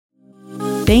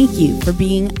Thank you for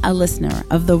being a listener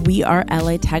of the We Are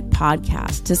LA Tech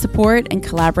podcast. To support and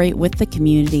collaborate with the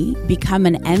community, become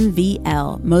an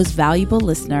MVL Most Valuable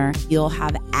Listener. You'll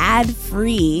have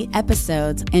ad-free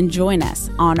episodes and join us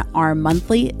on our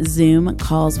monthly Zoom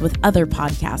calls with other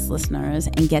podcast listeners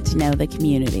and get to know the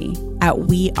community at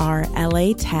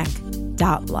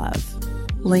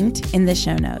wearelatech.love. Linked in the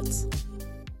show notes.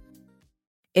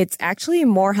 It's actually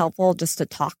more helpful just to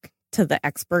talk to the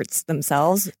experts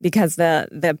themselves, because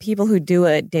the people who do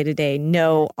it day to day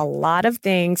know a lot of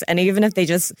things. And even if they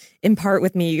just impart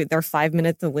with me their 5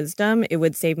 minutes of wisdom, it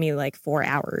would save me like 4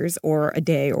 hours or a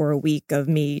day or a week of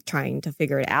me trying to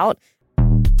figure it out.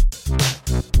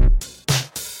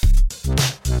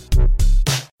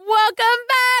 Welcome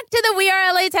back to the We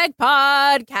Are LA Tech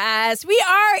podcast. We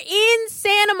are in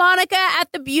Santa Monica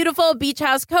at the beautiful Beach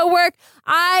House Co-work.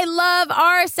 I love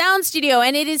our sound studio,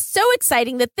 and it is so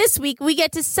exciting that this week we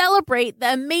get to celebrate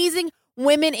the amazing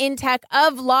women in tech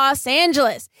of Los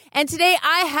Angeles. And today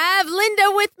I have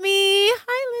Linda with me.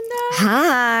 Hi, Linda.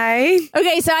 Hi.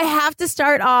 Okay, so I have to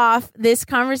start off this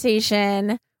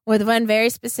conversation with one very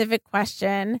specific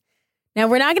question. Now,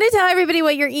 we're not going to tell everybody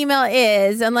what your email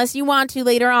is unless you want to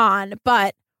later on,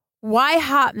 but why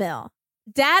Hotmail?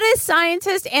 Data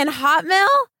scientist and Hotmail?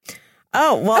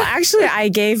 Oh, well, actually, I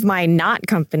gave my not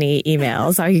company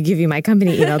email, so I could give you my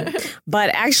company email.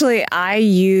 But actually, I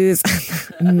use,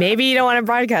 maybe you don't want to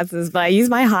broadcast this, but I use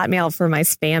my Hotmail for my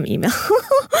spam email.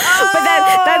 But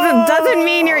that doesn't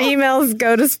mean your emails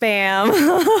go to spam.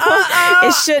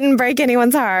 It shouldn't break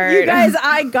anyone's heart. You guys,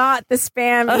 I got the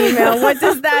spam email. What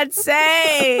does that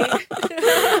say?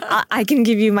 I can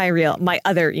give you my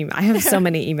other email. I have so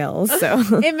many emails, so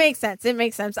It makes sense.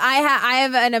 I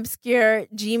have an obscure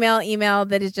Gmail email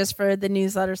that is just for the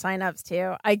newsletter signups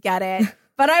too. I get it.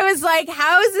 But I was like,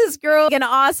 how is this girl an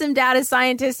awesome data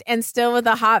scientist and still with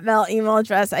a Hotmail email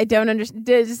address? I don't understand.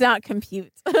 It does not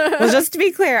compute. Well, just to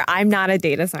be clear, I'm not a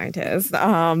data scientist,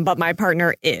 but my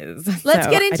partner is. Let's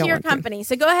get into your company.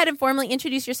 So go ahead and formally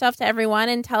introduce yourself to everyone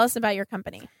and tell us about your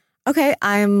company. Okay,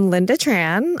 I'm Linda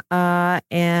Tran,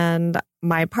 and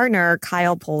my partner,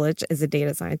 Kyle Polich, is a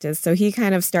data scientist. So he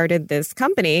kind of started this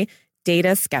company,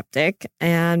 Data Skeptic,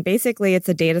 and basically it's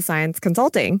a data science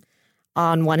consulting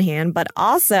on one hand, but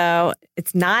also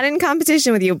it's not in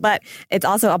competition with you, but it's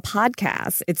also a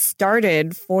podcast. It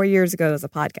started 4 years ago as a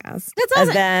podcast. That's awesome.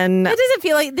 And then it doesn't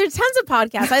feel like there's tons of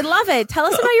podcasts. I love it. Tell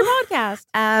us about your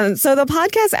podcast. So the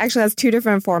podcast actually has two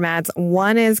different formats.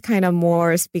 One is kind of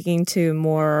more speaking to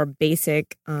more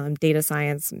basic data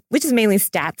science, which is mainly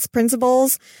stats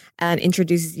principles, and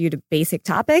introduces you to basic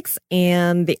topics.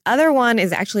 And the other one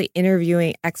is actually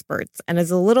interviewing experts and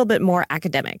is a little bit more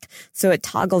academic. So it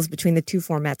toggles between the two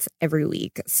formats every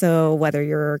week. So whether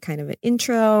you're kind of an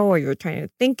intro or you're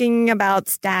thinking about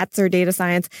stats or data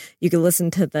science, you can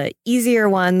listen to the easier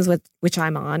ones, with which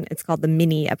I'm on. It's called the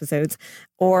mini episodes.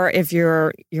 Or if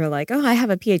you're like, oh, I have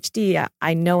a PhD,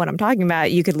 I know what I'm talking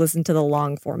about, you could listen to the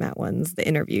long format ones, the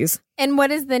interviews. And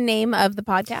what is the name of the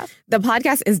podcast? The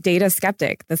podcast is Data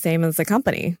Skeptic, the same as the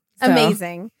company. So.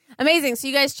 Amazing. So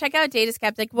you guys check out Data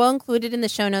Skeptic. We'll include it in the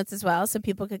show notes as well so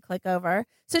people could click over.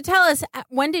 So tell us,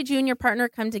 when did you and your partner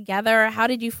come together? How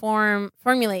did you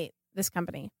formulate this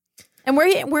company? And where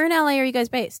in LA are you guys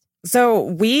based? So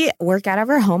we work out of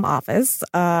our home office.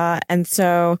 And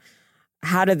so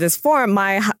how did this form?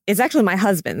 It's actually my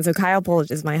husband. So Kyle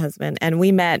Polich is my husband. And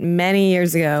we met many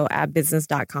years ago at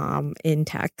business.com in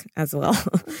tech as well.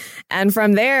 And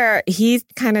from there, he's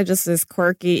kind of just this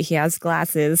quirky, he has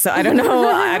glasses. So I don't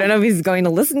know if he's going to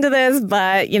listen to this,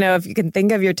 but if you can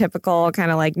think of your typical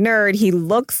kind of like nerd, he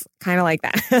looks kind of like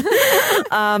that.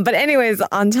 But anyways,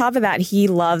 on top of that, he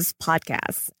loves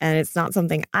podcasts, and it's not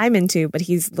something I'm into, but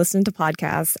he's listened to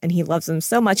podcasts and he loves them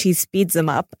so much. He speeds them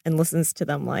up and listens to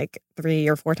them like 3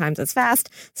 or 4 times as fast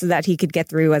so that he could get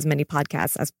through as many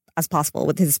podcasts as possible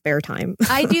with his spare time.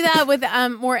 I do that with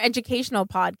more educational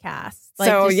podcasts.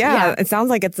 It sounds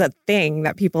like it's a thing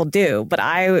that people do. But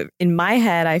in my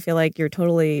head, I feel like you're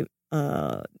totally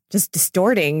just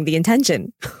distorting the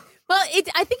intention. Well,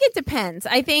 I think it depends.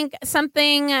 I think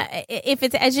something, if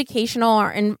it's educational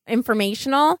or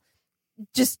informational,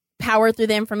 just power through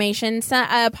the information. So,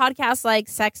 podcasts like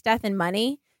Sex, Death, and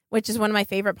Money, which is one of my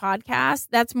favorite podcasts,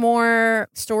 that's more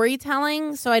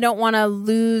storytelling. So I don't want to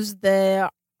lose the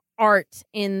art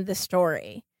in the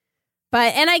story.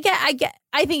 But, and I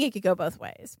think it could go both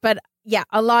ways. But yeah,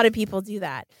 a lot of people do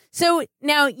that. So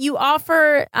now you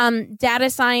offer data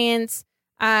science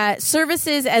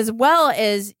services as well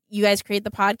as you guys create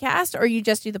the podcast, or you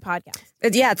just do the podcast?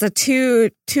 It's a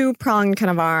two-pronged kind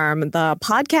of arm. The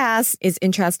podcast is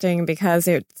interesting because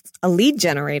it's a lead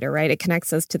generator, right? It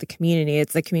connects us to the community.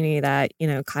 It's the community that,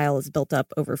 Kyle has built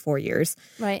up over 4 years.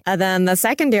 Right. And then the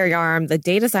secondary arm, the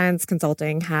data science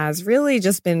consulting, has really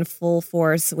just been full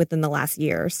force within the last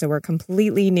year. So we're a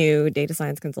completely new data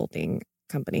science consulting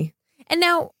company. And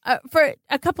now for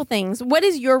a couple things, what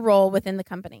is your role within the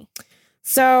company?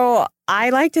 So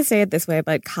I like to say it this way,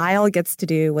 but Kyle gets to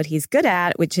do what he's good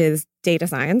at, which is data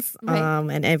science, Right.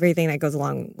 And everything that goes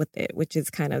along with it, which is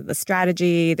kind of the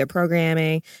strategy, the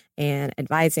programming, and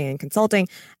advising and consulting.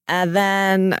 And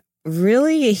then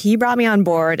really, he brought me on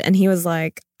board and he was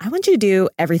like, I want you to do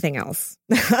everything else.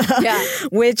 Yeah.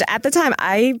 Which at the time,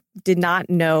 I did not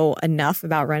know enough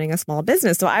about running a small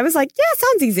business. So I was like, yeah,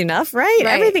 sounds easy enough, right?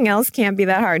 Everything else can't be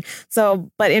that hard. So,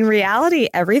 but in reality,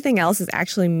 everything else is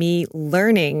actually me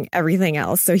learning everything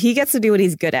else. So he gets to do what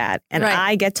he's good at. And Right.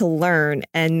 I get to learn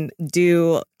and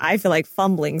do, I feel like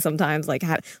fumbling sometimes, like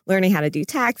learning how to do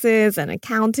taxes and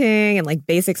accounting and like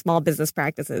basic small business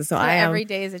practices. So every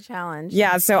day is a challenge.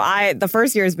 Yeah. So the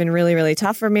first year has been really, really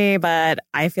tough for me, but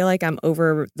I feel like I'm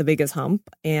over the biggest hump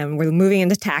and we're moving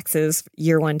into taxes,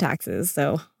 year one taxes.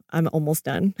 So I'm almost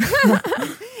done.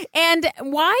 And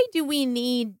why do we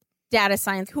need data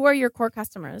science? Who are your core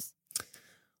customers?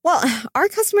 Well, our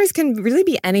customers can really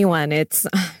be anyone. It's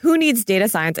who needs data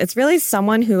science. It's really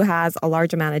someone who has a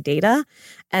large amount of data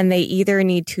and they either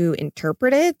need to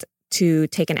interpret it to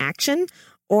take an action,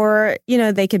 or,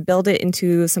 they could build it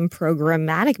into some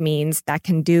programmatic means that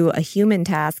can do a human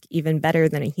task even better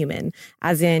than a human.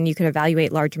 As in, you could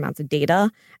evaluate large amounts of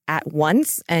data at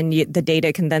once, and the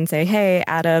data can then say, hey,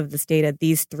 out of this data,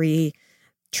 these 3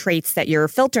 traits that you're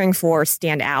filtering for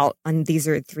stand out, and these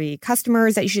are 3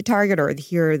 customers that you should target, or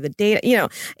here are the data.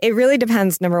 It really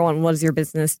depends. Number one, what does your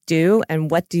business do,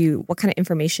 and what kind of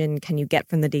information can you get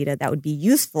from the data that would be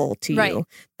useful to Right. you,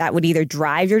 that would either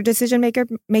drive your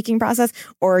making process,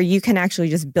 or you can actually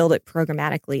just build it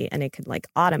programmatically and it could like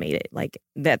automate it. Like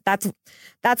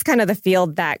that's kind of the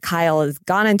field that Kyle has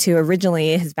gone into.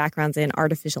 Originally, his background's in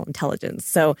artificial intelligence.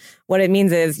 So what it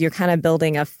means is you're kind of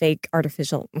building a fake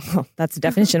artificial, well, that's the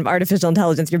definition of artificial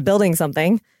intelligence. You're building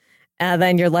something and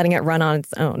then you're letting it run on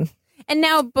its own. And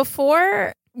now,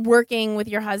 before working with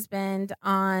your husband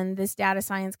on this data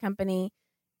science company,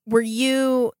 were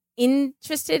you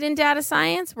interested in data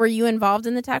science? Were you involved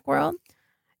in the tech world?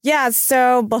 Yeah.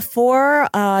 So before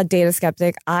Data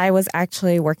Skeptic, I was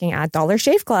actually working at Dollar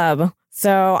Shave Club.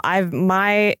 So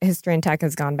my history in tech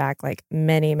has gone back like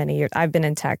many, many years. I've been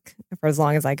in tech for as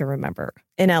long as I can remember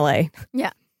in LA.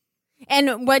 Yeah.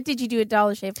 And what did you do at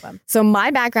Dollar Shave Club? So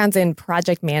my background's in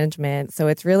project management. So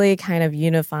it's really kind of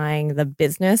unifying the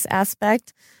business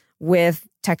aspect with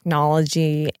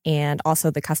technology and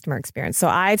also the customer experience. So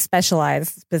I specialize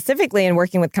specifically in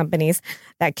working with companies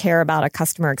that care about a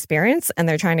customer experience and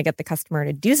they're trying to get the customer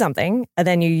to do something. And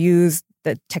then you use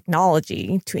the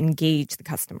technology to engage the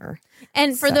customer.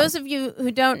 And for those of you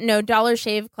who don't know, Dollar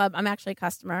Shave Club, I'm actually a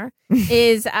customer,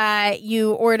 is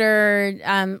you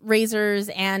order razors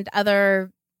and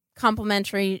other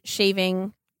complimentary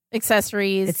shaving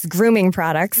accessories. It's grooming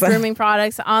products.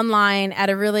 Online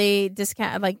at a really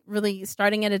discount, like really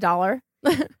starting at $1.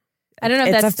 I don't know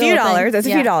if it's that's a few dollars. It's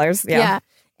a few dollars. Yeah.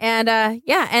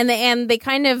 And they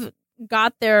kind of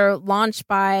got their launch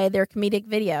by their comedic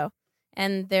video.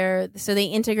 And so they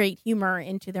integrate humor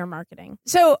into their marketing.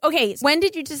 So, okay, when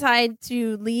did you decide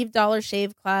to leave Dollar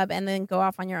Shave Club and then go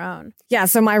off on your own? Yeah,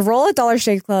 so my role at Dollar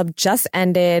Shave Club just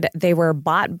ended. They were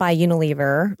bought by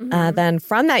Unilever. Mm-hmm. Then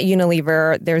from that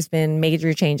Unilever, there's been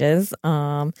major changes.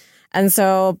 And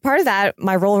so part of that,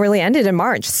 my role really ended in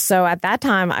March. So at that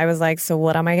time, I was like, so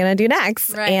what am I going to do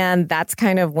next? Right. And that's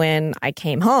kind of when I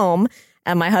came home.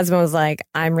 And my husband was like,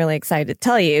 I'm really excited to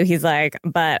tell you. He's like,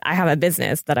 but I have a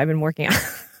business that I've been working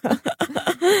on.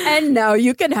 And no,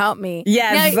 you can help me.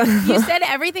 Yes. Now, you said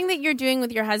everything that you're doing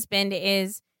with your husband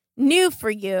is new for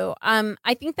you.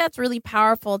 I think that's really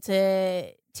powerful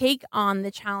to take on the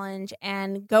challenge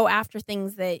and go after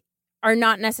things that are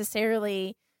not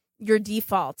necessarily your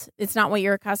default. It's not what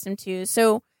you're accustomed to.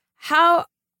 So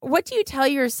what do you tell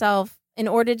yourself in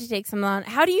order to take something on?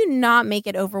 How do you not make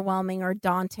it overwhelming or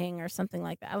daunting or something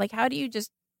like that? Like, how do you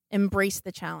just embrace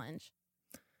the challenge?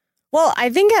 Well, I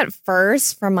think at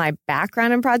first, from my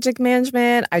background in project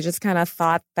management, I just kind of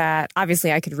thought that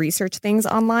obviously I could research things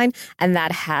online and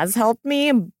that has helped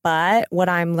me. But what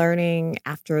I'm learning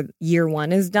after year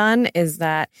one is done is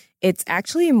that it's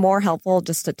actually more helpful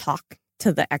just to talk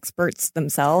to the experts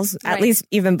themselves, Right. at least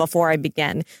even before I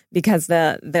began, because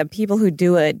the people who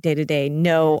do it day to day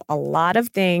know a lot of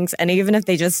things. And even if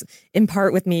they just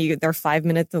impart with me their 5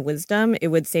 minutes of wisdom, it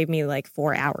would save me like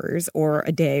 4 hours or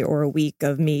a day or a week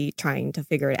of me trying to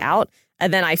figure it out.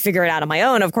 And then I figure it out on my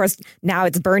own. Of course, now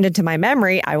it's burned into my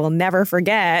memory. I will never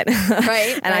forget.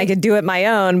 Right. And I could do it my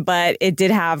own. But it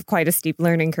did have quite a steep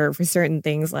learning curve for certain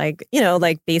things like,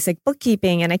 like basic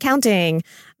bookkeeping and accounting,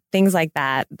 things like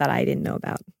that I didn't know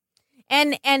about.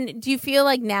 And do you feel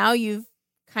like now you've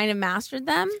kind of mastered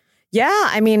them? Yeah.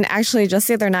 I mean, actually, just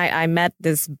the other night, I met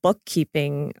this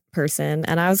bookkeeping person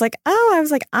and I was like,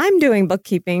 I'm doing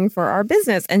bookkeeping for our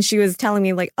business. And she was telling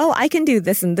me like, oh, I can do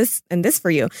this and this and this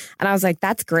for you. And I was like,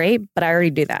 that's great, but I already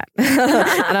do that.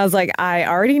 And I was like, I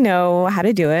already know how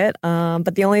to do it.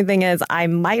 But the only thing is I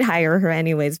might hire her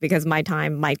anyways because my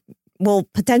time will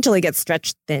potentially get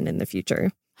stretched thin in the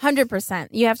future. 100%.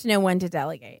 You have to know when to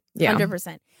delegate. Yeah.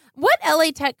 100%. What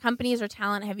LA tech companies or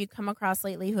talent have you come across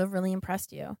lately who have really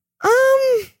impressed you?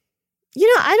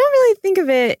 I don't really think of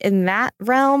it in that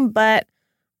realm, but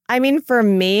I mean, for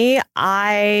me,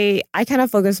 I kind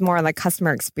of focus more on the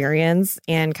customer experience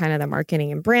and kind of the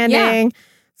marketing and branding. Yeah.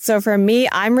 So for me,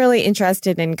 I'm really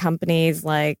interested in companies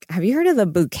like, have you heard of the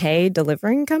bouquet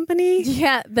delivering company?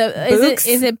 Yeah. Books?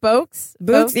 Is it Books?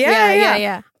 Books?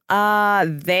 Yeah.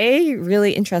 They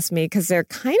really interest me because they're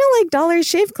kind of like Dollar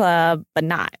Shave Club, but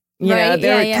not.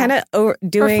 They're kind of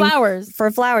doing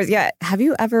for flowers. Yeah. Have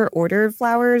you ever ordered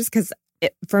flowers? Because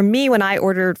for me, when I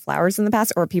ordered flowers in the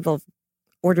past, or people have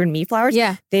ordered me flowers,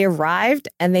 they arrived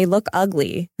and they look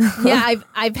ugly. Yeah,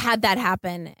 I've had that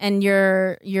happen, and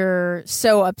you're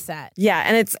so upset. Yeah,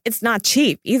 and it's not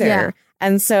cheap either. Yeah.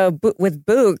 And so with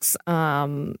Books,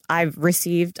 I've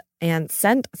received and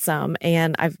sent some,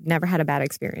 and I've never had a bad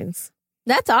experience.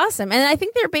 That's awesome. And I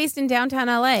think they're based in downtown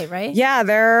LA, right? Yeah,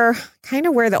 they're kind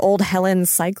of where the old Helen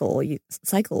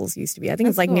Cycles used to be. I think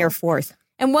it's like near 4th.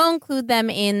 And we'll include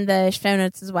them in the show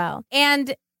notes as well.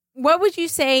 And what would you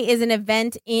say is an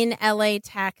event in LA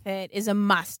tech that is a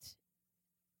must?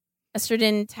 A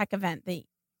certain tech event do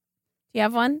you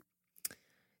have one?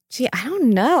 Gee, I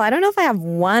don't know. I don't know if I have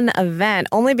one event,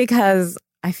 only because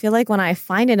I feel like when I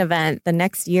find an event, the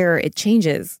next year it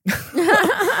changes.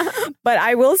 But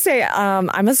I will say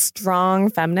I'm a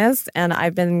strong feminist, and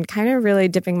I've been kind of really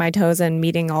dipping my toes in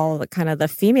meeting all the kind of the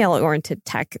female-oriented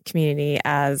tech community,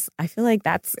 as I feel like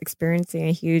that's experiencing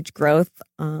a huge growth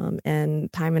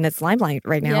and time in its limelight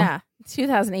right now. Yeah,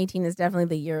 2018 is definitely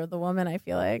the year of the woman, I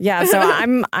feel like. Yeah, so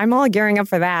I'm all gearing up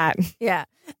for that. Yeah.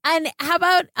 And how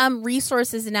about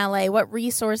resources in LA? What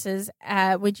resources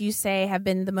would you say have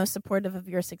been the most supportive of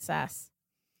your success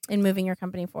in moving your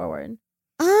company forward?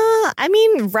 I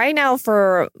mean, right now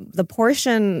for the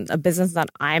portion of business that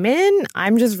I'm in,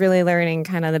 I'm just really learning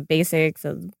kind of the basics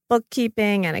of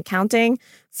bookkeeping and accounting.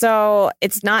 So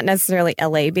it's not necessarily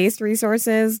LA-based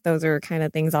resources. Those are kind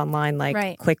of things online like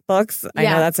QuickBooks. I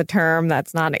know that's a term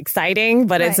that's not exciting,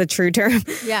 but it's a true term.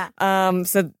 Yeah.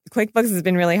 So QuickBooks has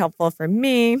been really helpful for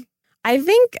me. I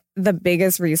think the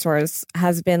biggest resource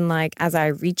has been like, as I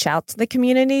reach out to the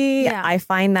community, I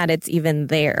find that it's even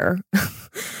there.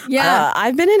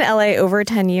 I've been in LA over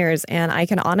 10 years, and I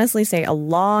can honestly say a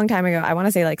long time ago, I want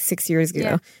to say like 6 years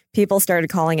ago, people started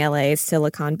calling LA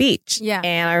Silicon Beach. Yeah.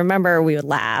 And I remember we would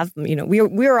laugh, we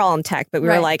were all in tech, but we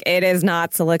were like, it is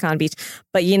not Silicon Beach.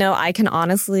 But, I can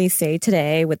honestly say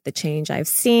today with the change I've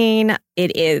seen,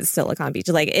 it is Silicon Beach.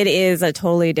 Like, it is a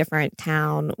totally different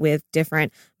town with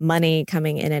different money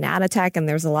coming in and out of tech. And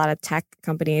there's a lot of tech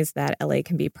companies that LA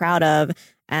can be proud of.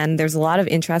 And there's a lot of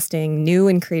interesting new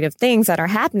and creative things that are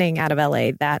happening out of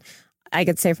LA that I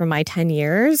could say from my 10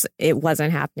 years, it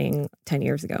wasn't happening 10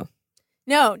 years ago.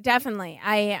 No, definitely.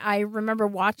 I remember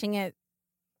watching it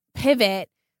pivot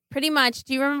pretty much.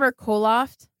 Do you remember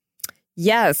Coloft?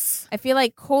 Yes. I feel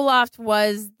like Coloft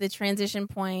was the transition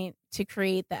point to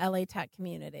create the LA tech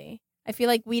community. I feel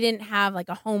like we didn't have like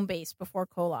a home base before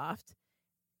Coloft.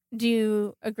 Do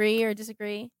you agree or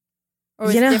disagree? Or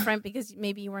was it different because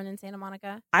maybe you weren't in Santa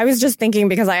Monica? I was just thinking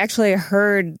because I actually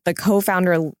heard the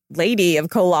co-founder lady of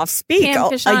Coloft speak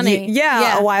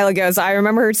a while ago. So I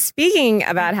remember her speaking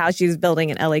about how she was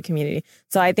building an LA community.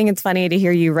 So I think it's funny to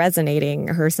hear you resonating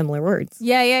her similar words.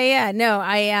 Yeah. No,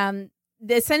 I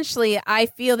essentially I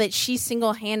feel that she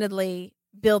single-handedly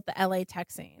built the LA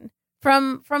tech scene.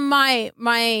 From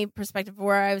my perspective,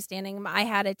 where I was standing, I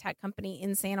had a tech company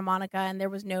in Santa Monica, and there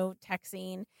was no tech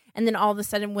scene. And then all of a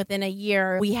sudden, within a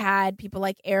year, we had people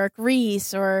like Eric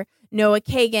Ries or Noah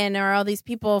Kagan or all these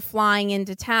people flying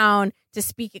into town to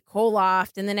speak at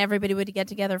Coloft. And then everybody would get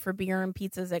together for beer and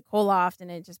pizzas at Coloft,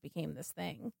 and it just became this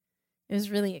thing. It was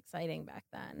really exciting back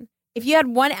then. If you had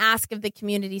one ask of the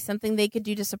community, something they could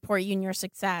do to support you in your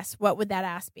success, what would that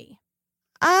ask be?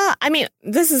 I mean,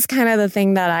 this is kind of the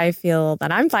thing that I feel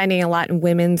that I'm finding a lot in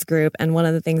women's group. And one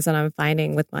of the things that I'm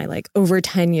finding with my like over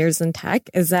 10 years in tech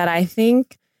is that I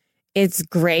think it's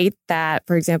great that,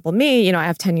 for example, me, you know, I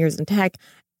have 10 years in tech.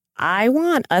 I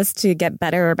want us to get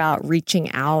better about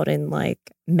reaching out and like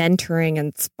mentoring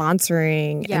and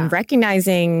sponsoring and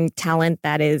recognizing talent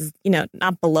that is, you know,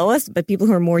 not below us, but people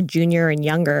who are more junior and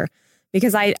younger.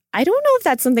 Because I don't know if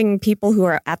that's something people who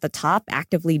are at the top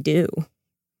actively do.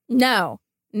 No,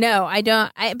 I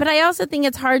don't. But I also think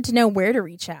it's hard to know where to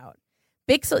reach out.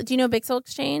 Do you know Big Soul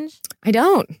Exchange? I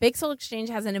don't. Big Soul Exchange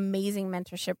has an amazing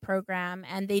mentorship program,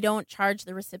 and they don't charge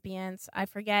the recipients. I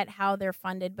forget how they're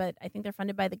funded, but I think they're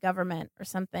funded by the government or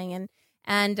something.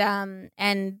 And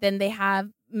then they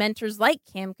have mentors like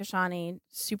Cam Kashani,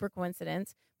 super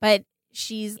coincidence, but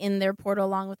she's in their portal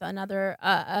along with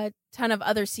a ton of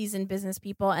other seasoned business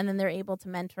people, and then they're able to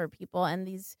mentor people, and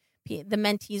the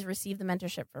mentees receive the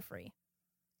mentorship for free.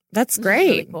 That's great.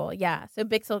 Really cool. Yeah. So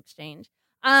Big Soul Exchange.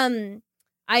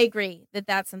 I agree that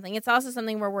that's something. It's also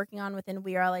something we're working on within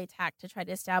We Are LA Tech to try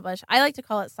to establish. I like to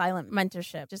call it silent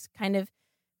mentorship, just kind of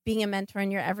being a mentor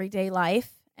in your everyday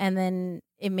life. And then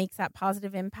it makes that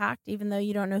positive impact, even though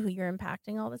you don't know who you're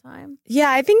impacting all the time. Yeah,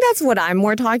 I think that's what I'm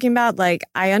more talking about. Like,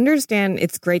 I understand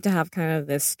it's great to have kind of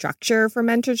this structure for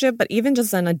mentorship, but even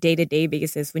just on a day-to-day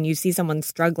basis, when you see someone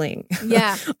struggling,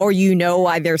 or you know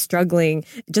why they're struggling,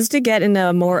 just to get in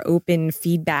a more open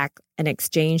feedback and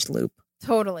exchange loop.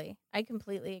 Totally. I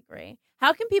completely agree.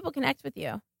 How can people connect with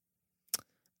you?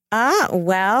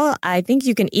 Well, I think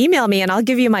you can email me and I'll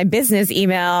give you my business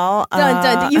email.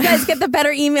 You guys get the better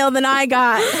email than I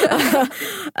got.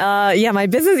 Yeah, my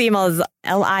business email is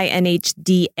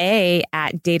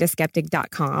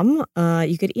linhda@dataskeptic.com.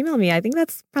 You could email me. I think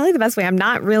that's probably the best way. I'm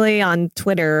not really on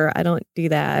Twitter. I don't do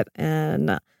that.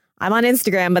 And I'm on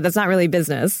Instagram, but that's not really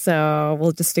business. So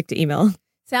we'll just stick to email.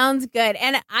 Sounds good.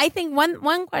 And I think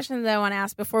one question that I want to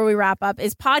ask before we wrap up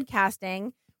is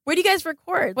podcasting. Where do you guys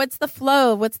record? What's the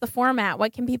flow? What's the format?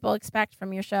 What can people expect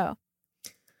from your show?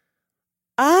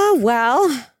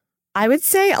 Well, I would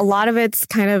say a lot of it's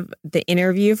kind of the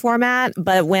interview format.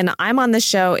 But when I'm on the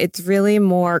show, it's really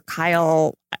more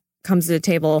Kyle comes to the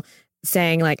table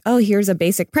saying like, oh, here's a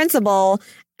basic principle.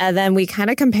 And then we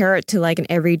kind of compare it to like an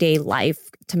everyday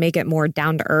life to make it more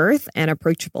down to earth and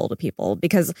approachable to people.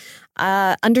 Because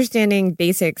understanding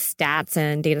basic stats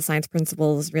and data science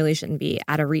principles really shouldn't be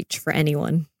out of reach for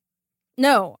anyone.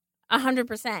 No,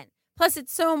 100%. Plus,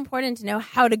 it's so important to know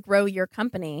how to grow your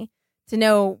company, to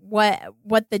know what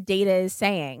the data is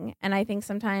saying. And I think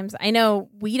sometimes, I know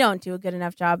we don't do a good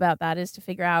enough job about that, is to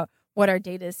figure out what our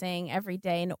data is saying every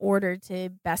day in order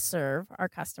to best serve our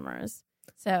customers.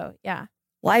 So, yeah.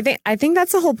 Well, I think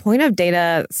that's the whole point of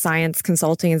data science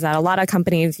consulting, is that a lot of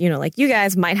companies, you know, like you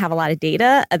guys might have a lot of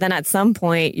data. And then at some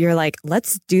point you're like,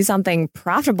 let's do something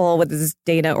profitable with this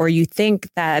data. Or you think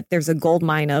that there's a gold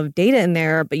mine of data in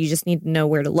there, but you just need to know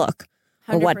where to look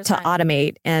 100%. Or what to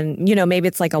automate. And, you know, maybe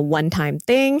it's like a one-time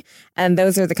thing. And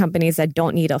those are the companies that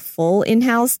don't need a full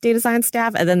in-house data science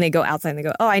staff. And then they go outside and they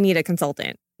go, oh, I need a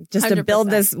consultant just 100%. To build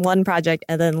this one project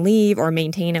and then leave or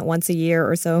maintain it once a year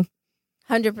or so.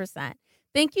 100%.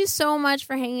 Thank you so much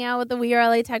for hanging out with the We Are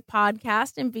LA Tech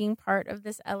podcast and being part of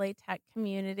this LA Tech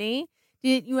community. Do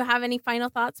you have any final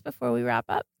thoughts before we wrap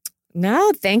up?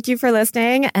 No, thank you for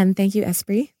listening. And thank you,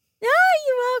 Esprit. Yeah,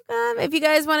 you're welcome. If you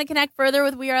guys want to connect further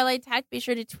with We Are LA Tech, be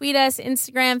sure to tweet us,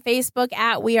 Instagram, Facebook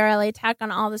at We Are LA Tech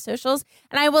on all the socials.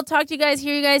 And I will talk to you guys,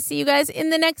 hear you guys, see you guys in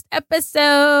the next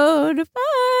episode.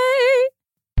 Bye.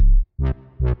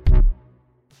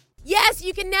 Yes,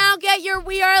 you can now get your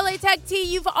We Are LA Tech tee.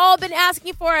 You've all been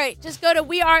asking for it. Just go to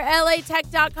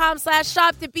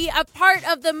wearelatech.com/shop to be a part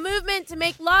of the movement to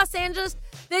make Los Angeles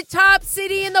the top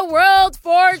city in the world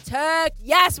for tech.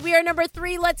 Yes, we are number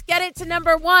 3. Let's get it to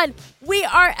number 1.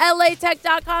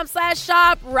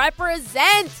 wearelatech.com/shop.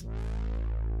 Represent.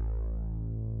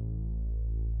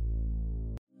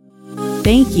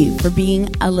 Thank you for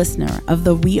being a listener of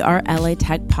the We Are LA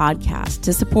Tech podcast.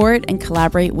 To support and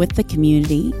collaborate with the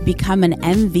community, become an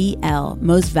MVL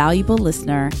Most Valuable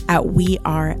Listener at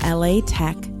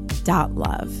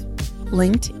wearelatech.love.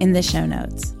 Linked in the show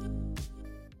notes.